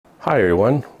Hi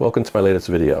everyone, welcome to my latest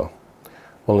video.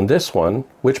 Well, in this one,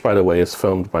 which by the way is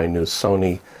filmed by new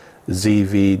Sony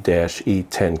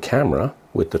ZV-E10 camera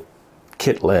with the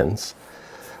kit lens,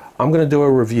 I'm going to do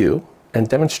a review and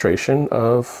demonstration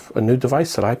of a new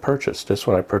device that I purchased. This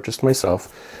one I purchased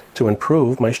myself to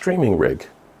improve my streaming rig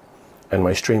and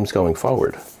my streams going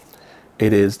forward.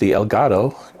 It is the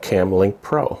Elgato Cam Link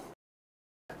Pro.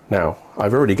 Now,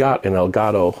 I've already got an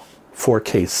Elgato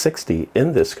 4K 60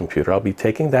 in this computer. I'll be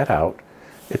taking that out.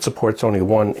 It supports only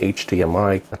one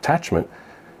HDMI attachment.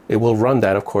 It will run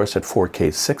that, of course, at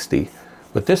 4K 60,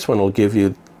 but this one will give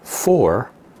you four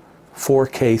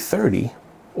 4K 30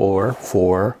 or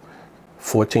four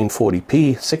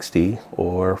 1440p 60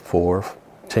 or four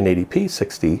 1080p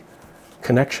 60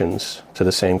 connections to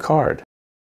the same card.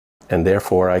 And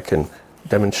therefore I can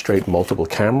demonstrate multiple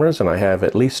cameras, and I have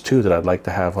at least two that I'd like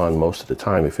to have on most of the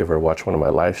time if you ever watch one of my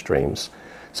live streams.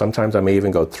 Sometimes I may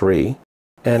even go three.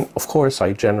 And of course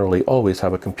I generally always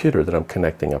have a computer that I'm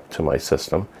connecting up to my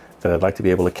system that I'd like to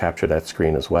be able to capture that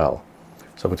screen as well.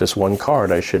 So with just one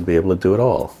card I should be able to do it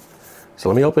all. So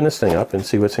let me open this thing up and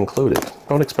see what's included.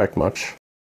 Don't expect much.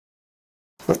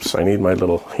 Oops, I need my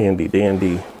little handy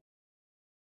dandy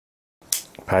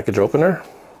package opener.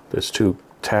 There's two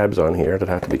tabs on here that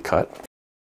have to be cut.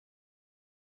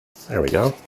 There we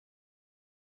go.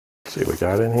 Let's see what we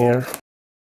got in here.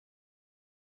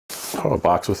 Oh, a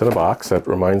box within a box. That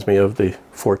reminds me of the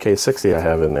 4K 60 I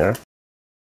have in there.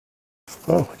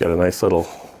 Oh, we got a nice little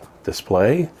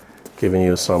display giving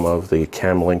you some of the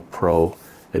Cam Link Pro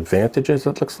advantages,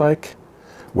 it looks like.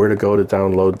 Where to go to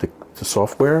download the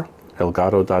software,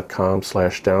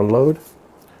 elgato.com/download.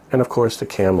 And of course the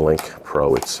Cam Link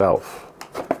Pro itself.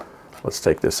 Let's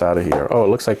take this out of here. Oh, it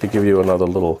looks like they give you another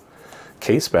little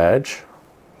case badge.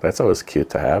 That's always cute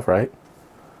to have, right?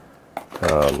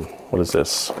 What is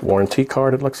this? Warranty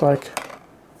card, it looks like.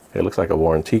 It looks like a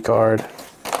warranty card.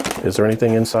 Is there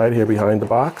anything inside here behind the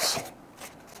box?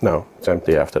 No, it's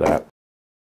empty after that.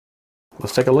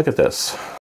 Let's take a look at this.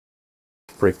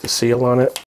 Break the seal on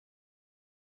it.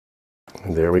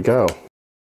 And there we go.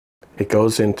 It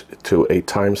goes into a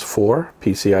 ×4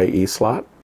 PCIe slot.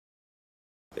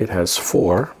 It has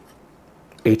 4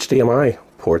 HDMI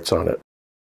ports on it.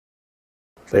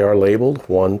 They are labeled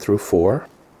 1 through 4,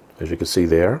 as you can see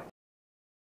there.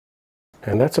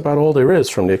 And that's about all there is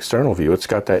from the external view. It's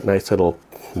got that nice little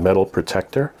metal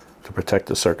protector to protect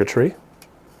the circuitry.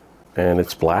 And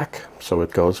it's black, so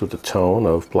it goes with the tone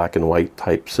of black and white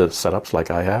types of setups like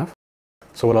I have.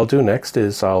 So what I'll do next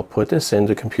is I'll put this in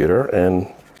the computer and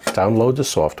download the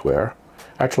software.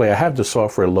 Actually, I have the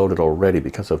software loaded already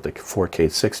because of the 4K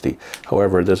 60.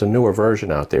 However, there's a newer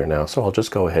version out there now, so I'll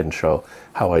just go ahead and show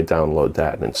how I download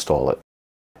that and install it.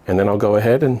 And then I'll go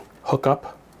ahead and hook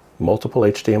up multiple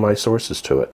HDMI sources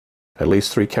to it. At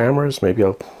least 3 cameras. Maybe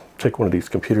I'll take one of these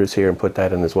computers here and put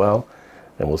that in as well,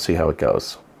 and we'll see how it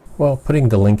goes. Well, putting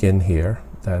the link in here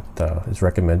that is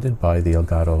recommended by the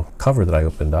Elgato cover that I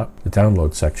opened up, the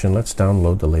download section, let's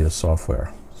download the latest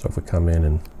software. So if we come in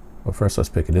and, well, first let's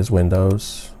pick it is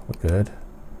Windows. We're good.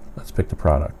 Let's pick the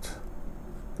product.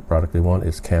 The product we want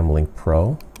is Cam Link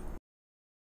Pro.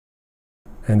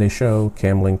 And they show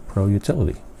Cam Link Pro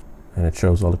Utility. And it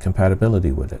shows all the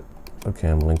compatibility with it. So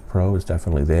Cam Link Pro is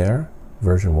definitely there.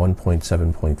 Version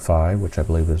 1.7.5, which I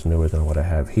believe is newer than what I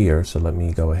have here. So let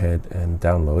me go ahead and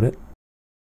download it.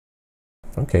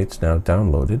 Okay, it's now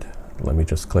downloaded. Let me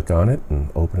just click on it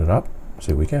and open it up.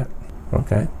 See what we get.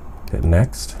 Okay. Hit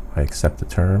next. I accept the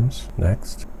terms.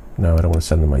 Next. No, I don't want to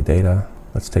send them my data.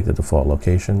 Let's take the default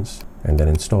locations and then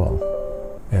install.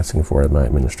 Asking for my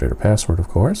administrator password, of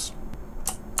course.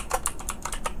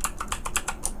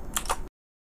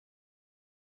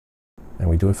 And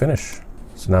we do a finish.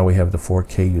 So now we have the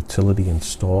 4K utility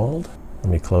installed. Let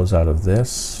me close out of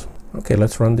this. Okay,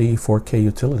 let's run the 4K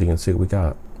utility and see what we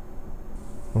got.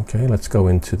 Okay, let's go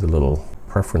into the little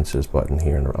preferences button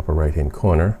here in the upper right hand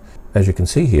corner. As you can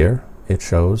see here, it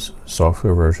shows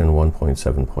software version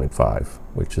 1.7.5,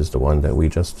 which is the one that we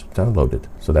just downloaded.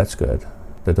 So that's good.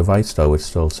 The device though is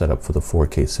still set up for the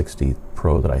 4K 60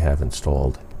 Pro that I have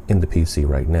installed in the PC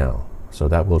right now. So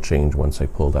that will change once I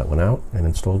pull that one out and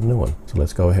install the new one. So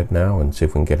let's go ahead now and see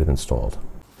if we can get it installed.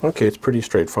 Okay, it's pretty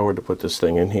straightforward to put this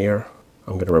thing in here.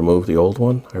 I'm going to remove the old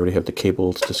one. I already have the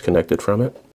cables disconnected from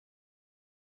it.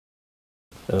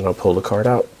 And then I'll pull the card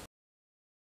out.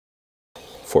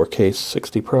 4K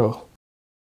 60 Pro.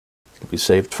 It'll be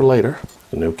saved for later.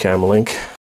 The new Cam Link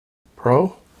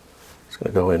Pro. It's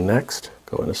going to go in next.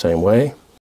 Go in the same way.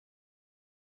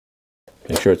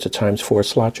 Make sure it's a ×4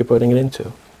 slot you're putting it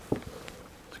into.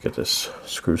 Let's get this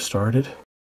screw started.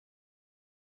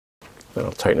 Then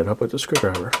I'll tighten it up with the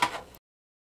screwdriver.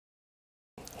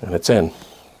 And it's in.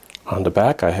 On the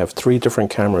back, I have 3 different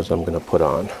cameras I'm going to put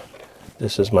on.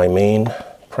 This is my main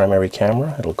primary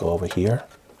camera. It'll go over here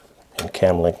in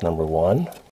Cam Link number 1.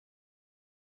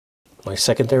 My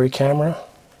secondary camera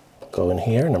will go in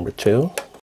here, number 2.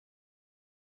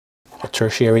 A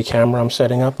tertiary camera I'm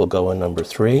setting up will go in number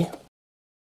 3.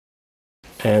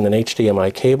 And an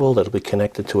HDMI cable that'll be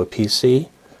connected to a PC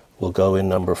will go in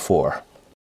number 4.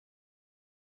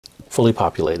 Fully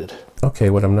populated.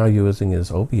 Okay, what I'm now using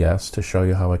is OBS to show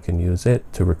you how I can use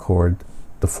it to record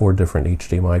the 4 different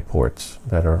HDMI ports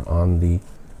that are on the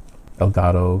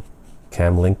Elgato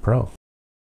Cam Link Pro.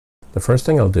 The first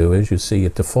thing I'll do is, you see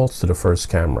it defaults to the first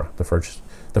camera, the first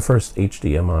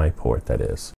HDMI port, that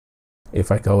is.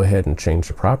 If I go ahead and change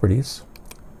the properties,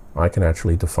 I can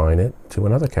actually define it to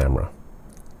another camera.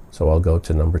 So I'll go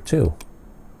to number 2.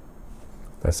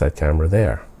 That's that camera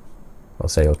there. I'll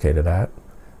say OK to that.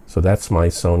 So that's my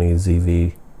Sony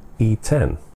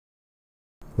ZV-E10.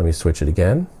 Let me switch it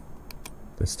again,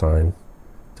 this time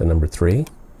to number 3.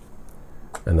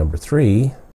 And number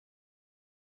 3,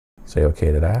 say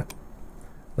OK to that.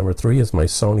 Number 3 is my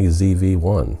Sony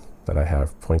ZV-1 that I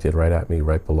have pointed right at me,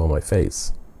 right below my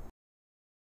face.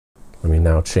 Let me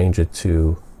now change it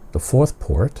to the 4th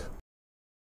port,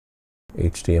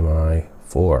 HDMI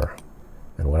 4.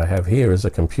 And what I have here is a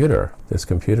computer. This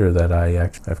computer that I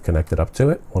actually have connected up to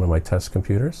it, one of my test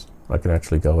computers. I can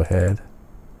actually go ahead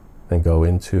and go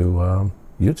into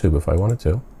YouTube if I wanted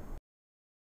to.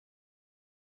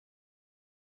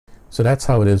 So that's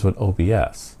how it is with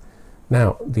OBS.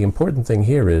 Now, the important thing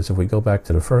here is, if we go back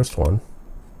to the first one,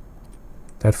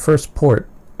 that first port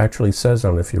actually says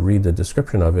on, if you read the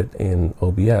description of it in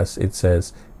OBS, it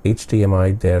says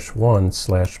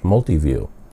HDMI-1/Multiview,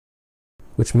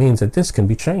 which means that this can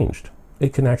be changed.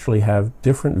 It can actually have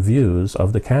different views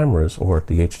of the cameras or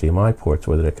the HDMI ports,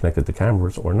 whether they're connected to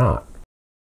cameras or not.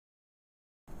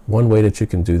 One way that you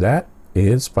can do that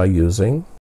is by using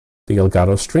the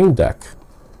Elgato Stream Deck.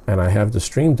 And I have the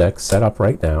Stream Deck set up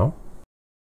right now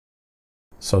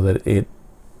so that it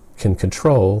can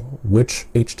control which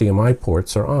HDMI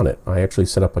ports are on it. I actually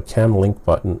set up a Cam Link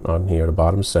button on here, the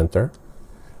bottom center.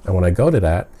 And when I go to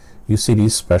that, you see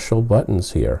these special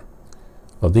buttons here.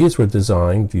 Well, these were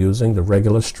designed using the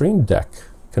regular Stream Deck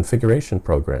configuration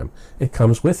program. It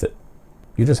comes with it.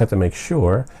 You just have to make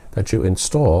sure that you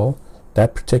install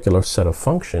that particular set of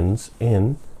functions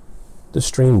in the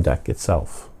Stream Deck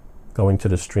itself, going to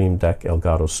the Stream Deck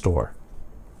Elgato store.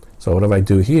 So what if I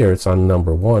do here, it's on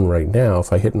number 1 right now.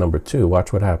 If I hit number 2,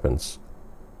 watch what happens.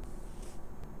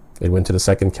 It went to the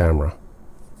 2nd camera.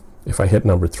 If I hit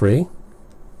number 3,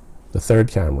 the 3rd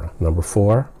camera. Number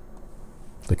 4,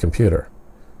 the computer.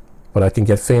 But I can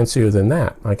get fancier than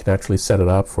that. I can actually set it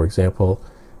up, for example,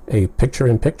 a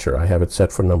picture-in-picture. I have it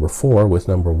set for number 4 with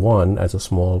number 1 as a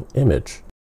small image.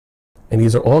 And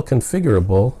these are all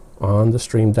configurable on the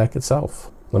Stream Deck itself.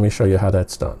 Let me show you how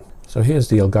that's done. So here's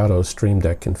the Elgato Stream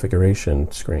Deck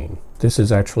configuration screen. This is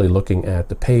actually looking at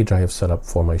the page I have set up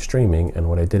for my streaming, and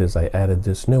what I did is I added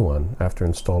this new one after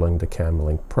installing the Cam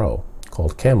Link Pro,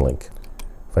 called Cam Link.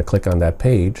 If I click on that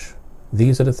page,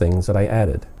 these are the things that I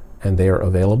added, and they are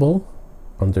available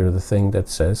under the thing that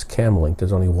says Cam Link.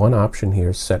 There's only one option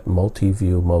here, set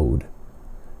Multiview mode.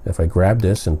 If I grab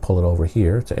this and pull it over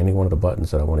here to any one of the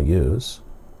buttons that I want to use,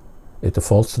 it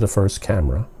defaults to the first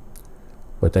camera.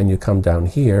 But then you come down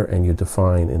here and you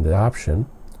define in the option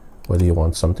whether you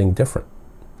want something different.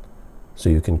 So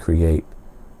you can create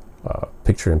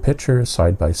picture-in-picture,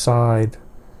 side-by-side,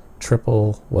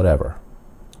 triple, whatever,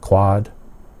 quad.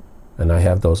 And I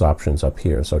have those options up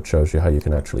here, so it shows you how you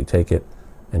can actually take it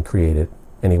and create it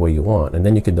any way you want. And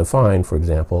then you can define, for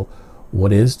example,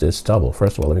 what is this double?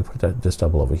 First of all, let me put this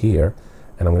double over here,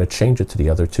 and I'm going to change it to the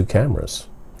other 2 cameras.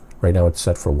 Right now it's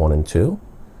set for 1 and 2.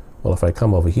 Well, if I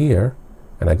come over here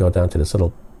and I go down to this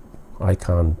little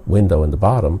icon window in the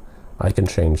bottom, I can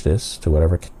change this to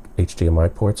whatever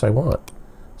HDMI ports I want.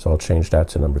 So I'll change that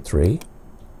to number 3,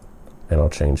 and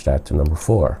I'll change that to number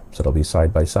 4. So they'll be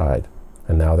side by side.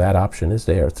 And now that option is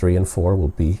there. 3 and 4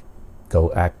 will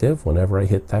go active whenever I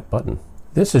hit that button.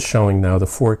 This is showing now the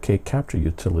 4K capture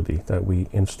utility that we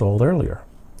installed earlier.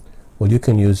 Well, you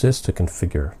can use this to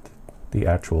configure the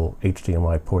actual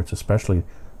HDMI ports, especially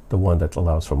the one that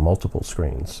allows for multiple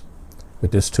screens,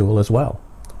 with this tool as well.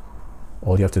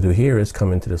 All you have to do here is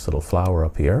come into this little flower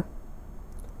up here,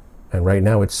 and right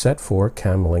now it's set for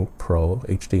Cam Link Pro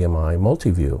HDMI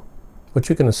Multiview, but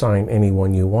you can assign any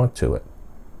one you want to it.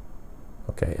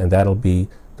 Okay, and that'll be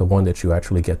the one that you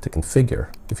actually get to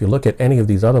configure. If you look at any of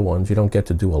these other ones, you don't get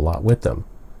to do a lot with them.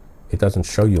 It doesn't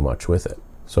show you much with it.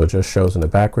 So it just shows in the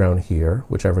background here,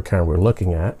 whichever camera we're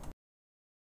looking at.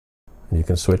 And you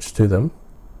can switch to them.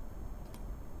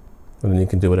 And then you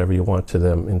can do whatever you want to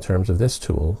them in terms of this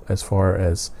tool, as far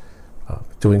as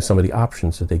doing some of the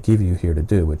options that they give you here to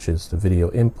do, which is the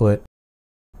video input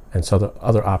and some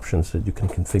other options that you can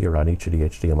configure on each of the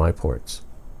HDMI ports.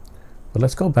 But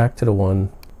let's go back to the one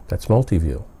that's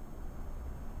Multiview.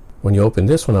 When you open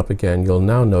this one up again, you'll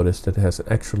now notice that it has an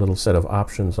extra little set of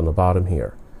options on the bottom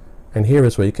here. And here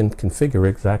is where you can configure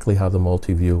exactly how the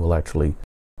Multiview will actually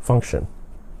function.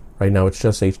 Right now it's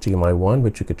just HDMI 1,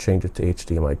 but you could change it to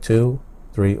HDMI 2,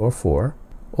 3, or 4.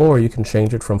 Or you can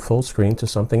change it from full screen to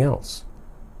something else.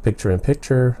 Picture in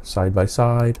picture, side by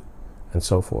side, and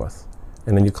so forth.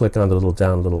 And then you click on the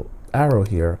little arrow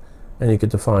here, and you could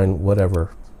define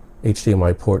whatever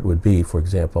HDMI port would be, for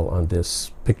example, on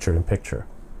this picture in picture.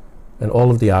 And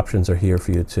all of the options are here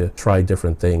for you to try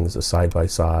different things, the side by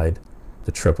side,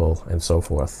 the triple, and so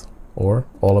forth, or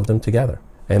all of them together.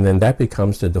 And then that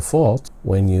becomes the default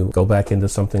when you go back into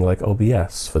something like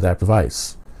OBS for that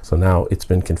device. So now it's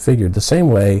been configured the same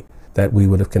way that we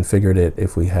would have configured it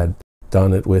if we had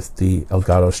done it with the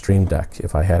Elgato Stream Deck.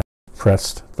 If I had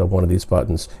pressed one of these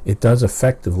buttons, it does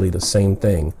effectively the same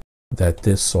thing that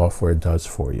this software does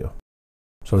for you.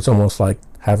 So it's almost like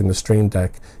having the Stream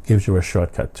Deck gives you a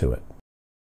shortcut to it.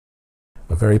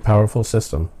 A very powerful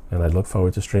system, and I look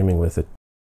forward to streaming with it